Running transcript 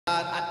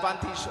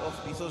advantage of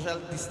the social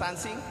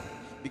distancing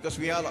because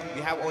we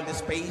have all the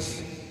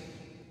space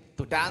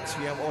to dance.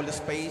 We have all the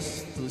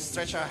space to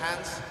stretch our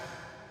hands.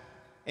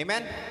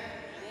 Amen?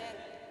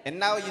 And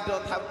now you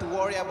don't have to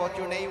worry about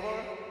your neighbor.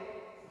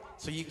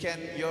 So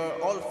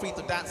you're all free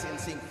to dance and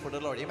sing for the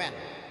Lord. Amen.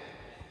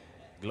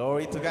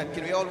 Glory to God.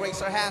 Can we all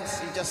raise our hands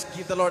and just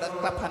give the Lord a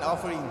clap hand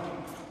offering?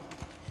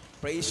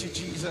 Praise you,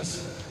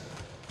 Jesus.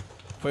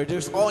 For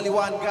there's only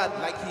one God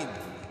like Him.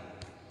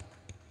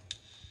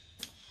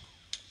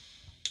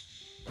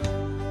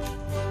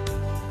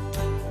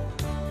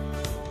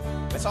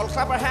 Let's all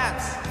clap our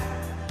hands.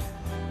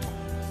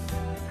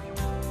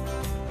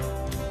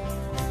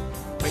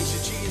 Praise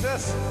you,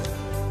 Jesus.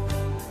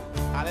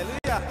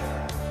 Hallelujah.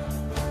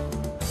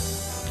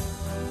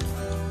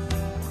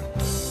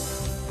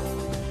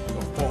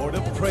 For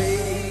the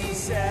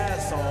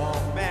praises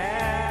of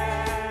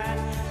man,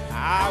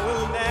 I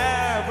will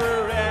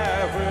never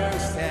ever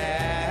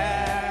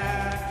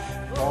stand.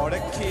 For the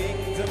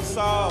kingdoms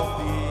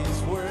of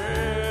this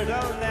world,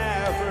 I'll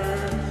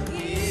never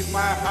give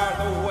my heart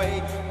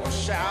away or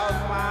shout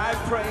my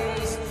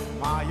praise.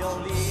 My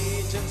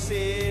allegiance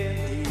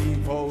in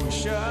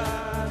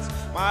devotions,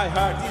 my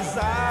heart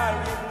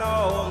desiring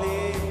all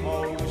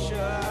emotion.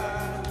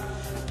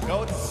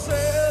 Go to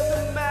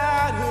serve the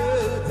man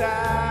who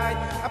died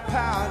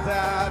upon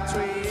that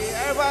tree.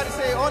 Everybody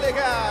say, only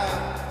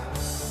God.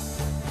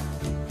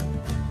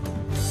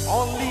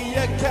 Only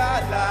a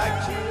God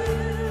like you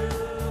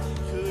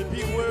could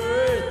be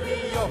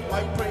worthy of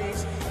my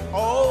praise.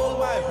 All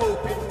my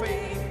hope and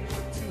faith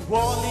to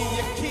only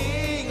a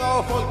King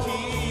of all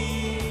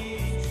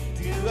kings.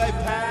 Do I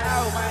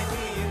bow my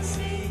knee and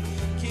sing,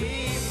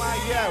 give my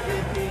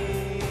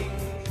everything.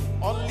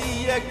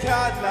 Only a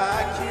God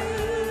like you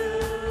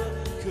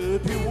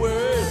could be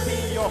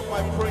worthy of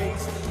my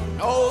praise.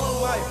 All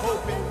my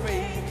hope and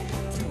faith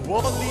to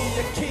only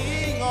a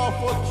King of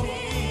all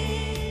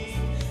kings.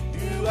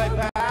 Do I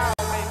bow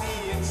my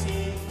knee and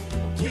sing,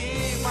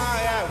 give my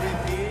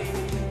everything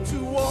to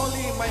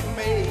only my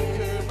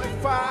Maker, my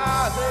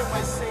Father,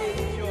 my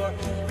Savior,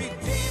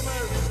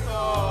 Redeemer,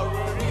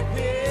 Restorer,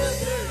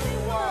 Rebuilder,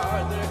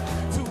 Rewarder.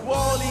 To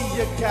only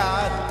a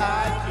God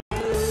like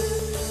you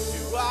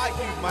do I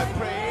give my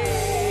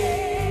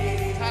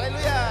praise.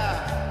 Hallelujah.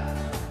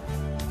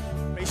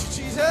 Praise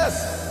you, Jesus.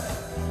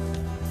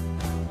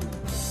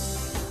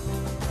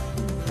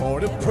 For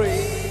the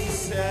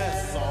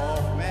praises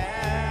of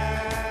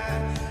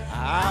man,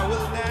 I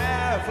will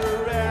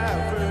never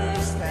ever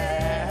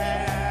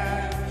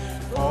stand.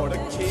 For the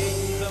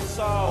kingdoms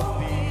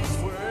of this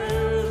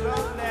world,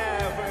 I'll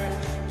never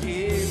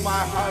give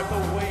my heart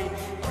away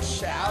or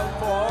shout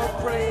for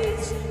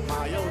praise.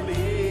 My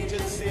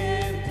allegiance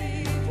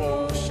in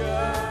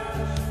devotion,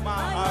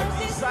 my heart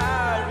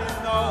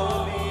desiring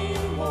all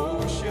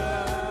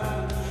emotion.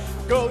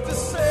 Go to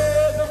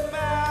serve the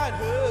man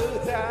who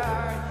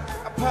died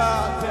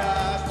upon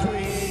that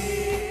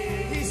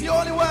tree. He's the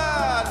only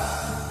one.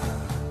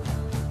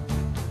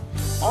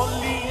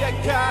 Only a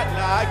God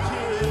like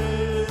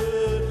you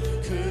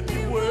could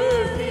be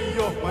worthy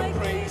of my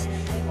praise.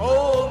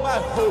 All my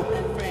hope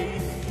and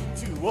faith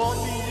to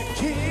only the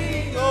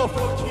King of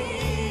all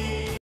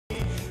kings.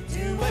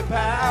 Do I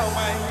bow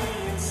my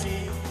knee and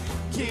sing,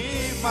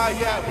 give my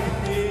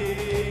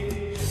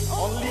everything.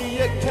 Only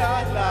a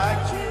God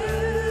like you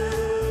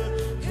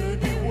could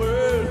be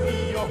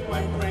worthy of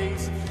my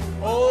praise.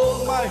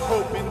 All my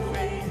hope and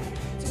faith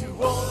to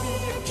only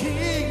a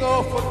King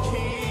of all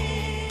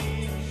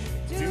kings.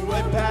 Do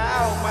I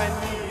bow my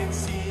knee and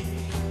sing,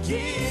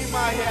 give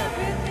my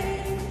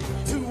everything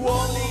to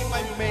only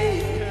my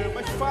Maker,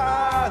 my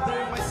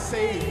Father, my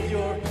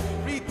Savior,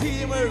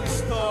 Redeemer,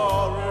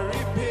 Restorer,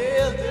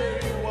 Rebuilder,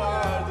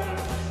 Rewarder.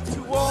 To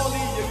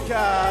only a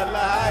God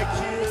like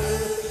you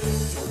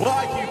do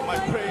I give my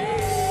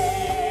praise.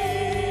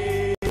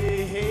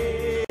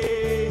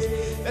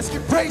 Let's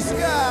give praise to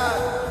God.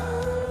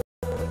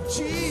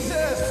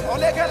 Jesus,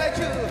 only a God like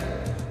you.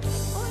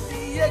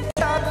 Only a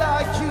God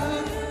like you.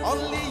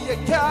 Only a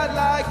God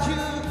like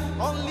you.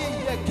 Only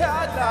a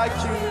God like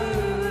you.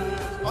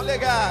 Only a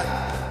God.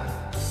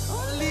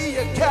 Only a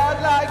God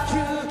like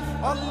you.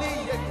 Only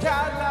a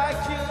God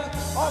like you.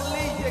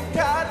 Only a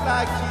God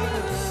like you.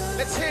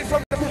 Let's hear it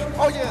from the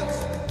audience.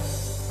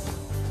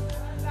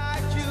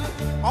 Like you.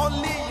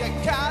 Only a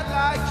God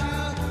like you.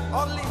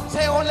 Only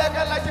say only a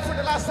God like you for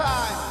the last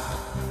time.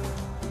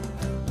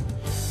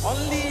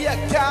 Only a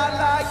God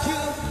like you,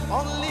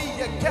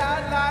 only a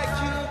God like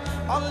you,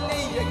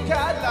 only a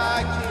God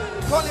like you.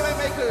 Only my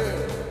Maker,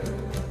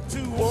 to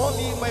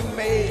only my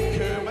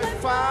Maker, my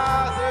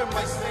Father,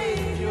 my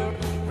Savior,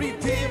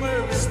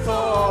 Redeemer,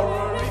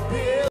 Restorer,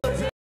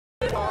 Rebuilder,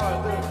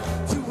 Father.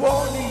 To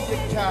only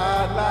a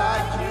God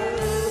like you,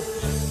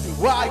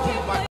 do I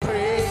give my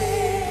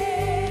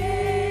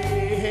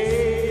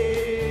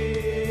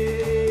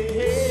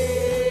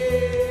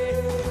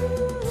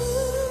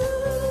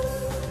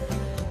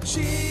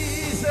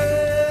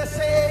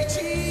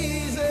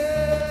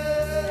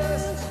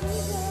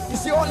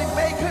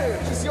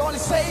He's the only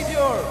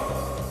Savior.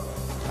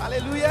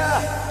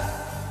 Hallelujah.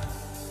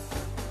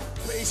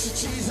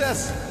 Praise you,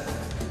 Jesus.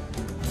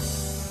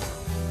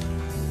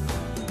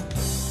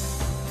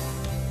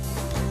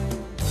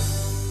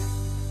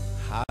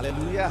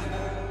 Hallelujah.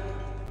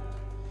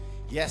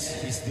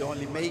 Yes, He's the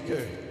only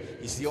maker.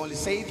 He's the only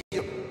Savior.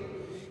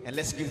 And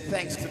let's give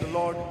thanks to the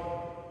Lord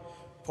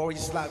for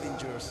His love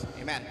endures.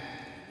 Amen.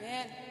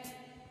 Amen.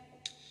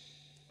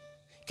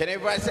 Can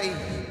everybody say,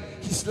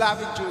 His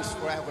love endures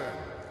forever?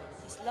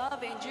 His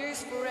love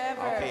endures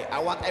forever. Okay, I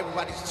want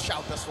everybody to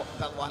shout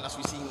that one as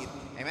we sing it.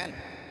 Amen.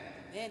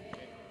 Amen.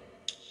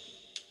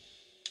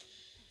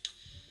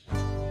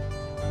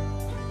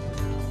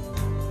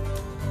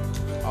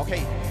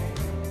 Okay.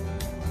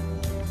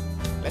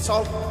 Let's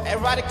all,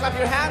 everybody clap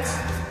your hands.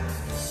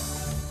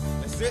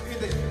 Let's do it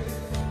with it.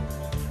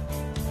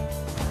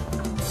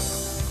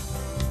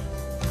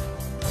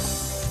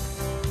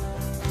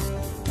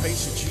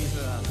 Praise you,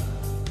 Jesus.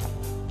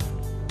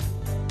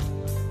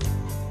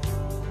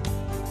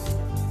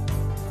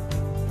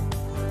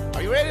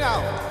 Are you ready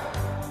now?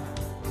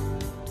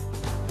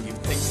 Give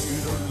thanks to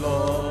the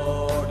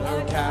Lord,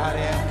 our God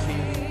and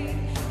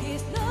King.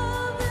 His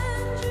love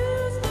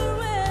endures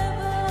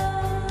forever.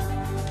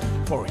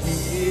 For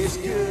He is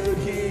good,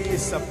 He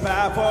is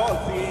above all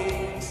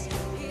things.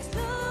 His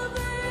love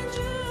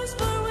endures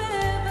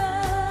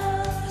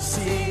forever.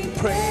 Sing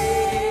praise,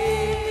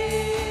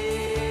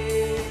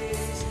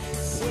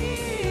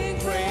 sing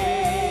praise.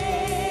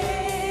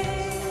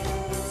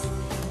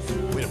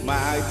 With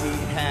mighty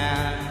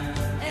hand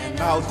and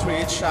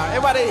outstretched arm.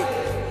 Everybody,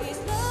 His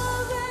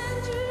love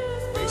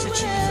endures praise you,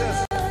 forever.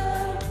 Jesus.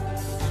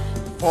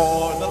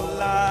 For the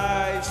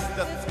lives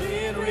that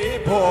been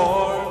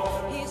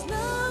reborn. His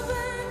love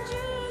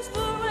endures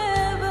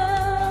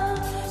forever.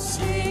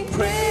 Sing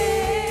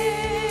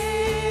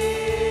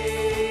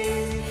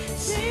praise,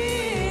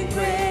 sing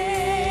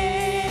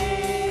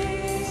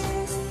praise,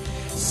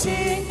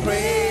 sing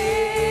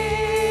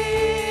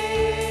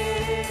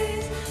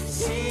praise,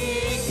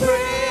 sing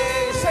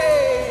praise.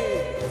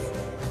 Say,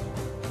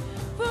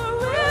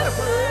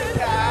 forever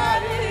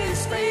God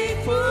is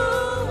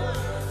faithful,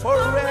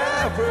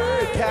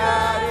 forever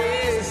God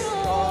is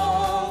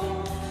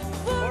strong,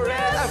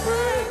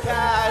 forever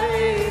God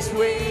is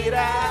with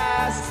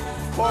us,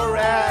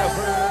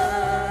 forever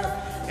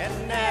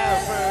and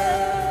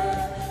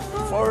never,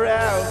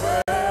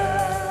 forever.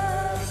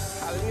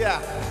 Hallelujah.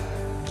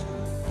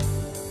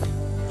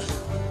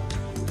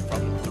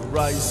 From the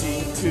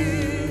rising to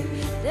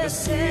the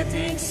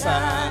setting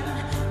sun,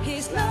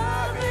 His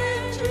love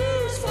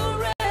endures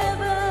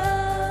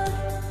forever.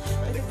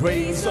 the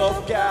grace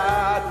of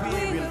God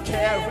we will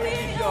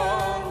carry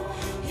on.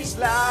 His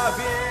love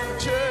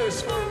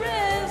endures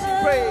forever.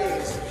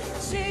 Praise,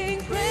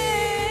 Sing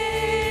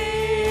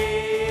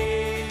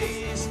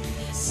praise,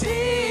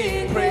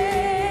 sing praise,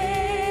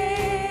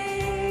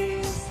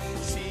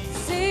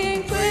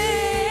 Sing praise.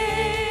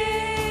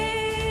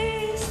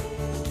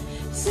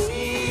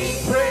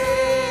 sing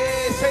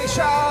praise. Say,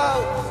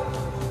 shout.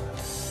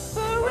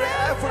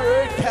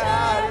 Forever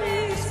God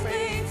is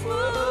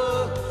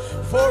faithful,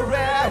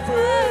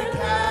 forever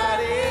God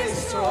is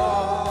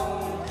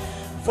strong,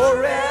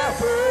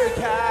 forever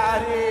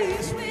God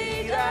is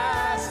with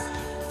us,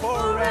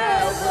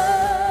 forever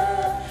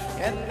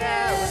and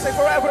never. Say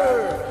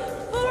forever.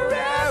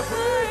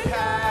 Forever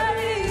God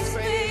is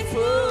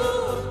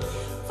faithful,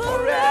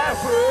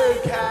 forever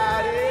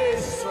God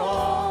is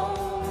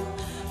strong,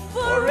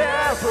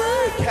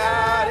 forever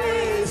God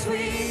is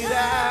with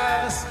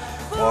us,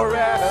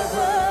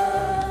 forever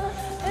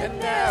and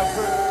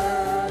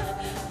never,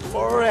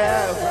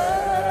 forever.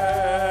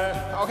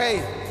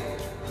 Okay,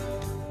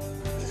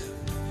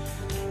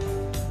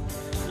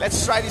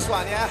 let's try this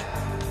one, yeah?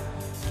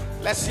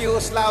 Let's see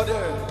who's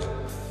louder,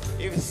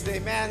 if it's the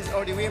men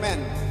or the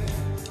women.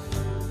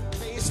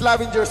 His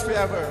love endures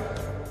forever.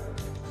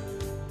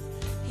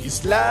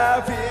 His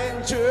love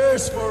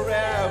endures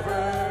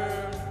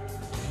forever.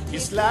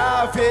 His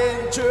love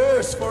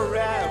endures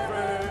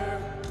forever.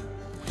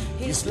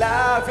 His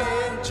love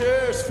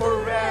endures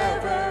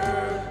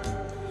forever.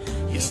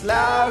 His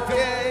love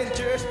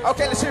endures.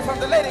 Okay, let's hear from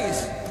the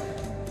ladies.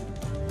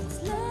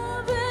 His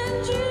love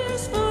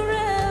endures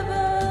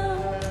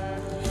forever.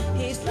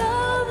 His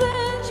love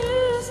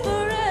endures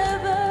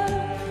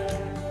forever.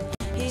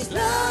 His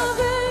love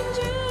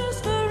endures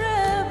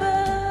forever.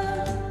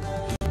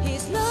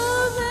 His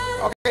love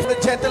endures. Okay,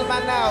 the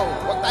gentleman now.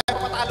 Huwag tayo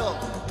patalo.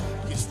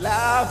 His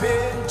love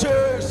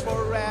endures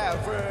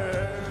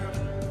forever.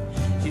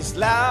 His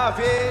love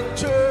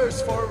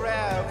endures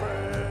forever.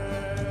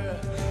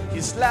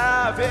 His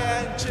love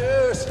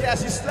endures.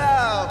 Yes, His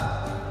love.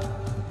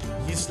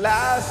 His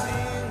love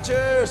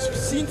endures.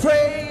 Sing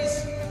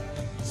praise.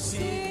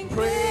 Sing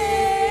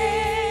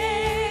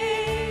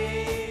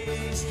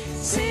praise.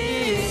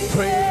 Sing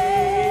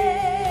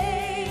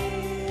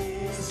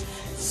praise.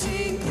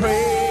 Sing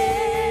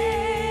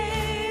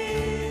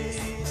praise.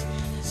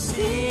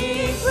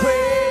 Sing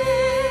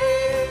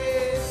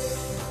praise.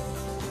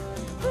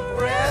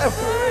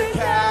 Forever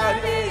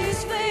God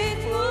is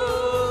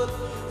faithful.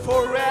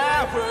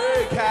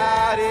 Forever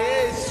God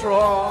is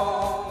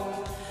strong.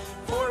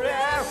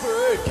 Forever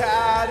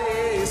God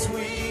is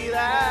with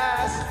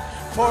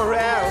us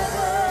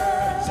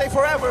forever. Say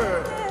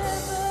forever.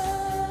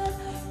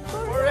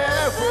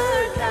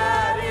 Forever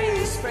God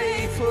is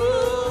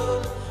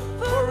faithful.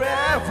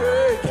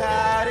 Forever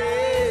God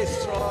is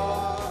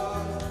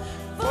strong.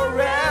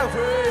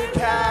 Forever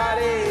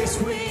God is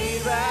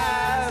with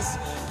us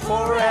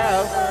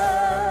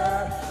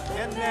forever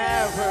and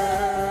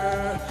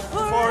ever.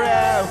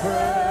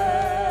 Forever.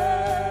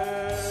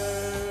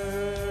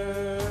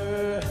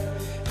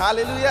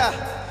 Hallelujah.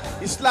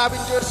 His love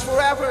endures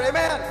forever.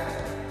 Amen.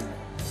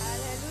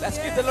 Let's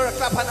give the Lord a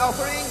clap and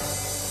offering.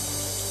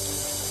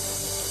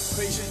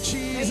 Praise you,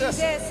 Jesus.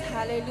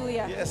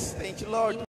 Hallelujah. Yes, thank you, Lord.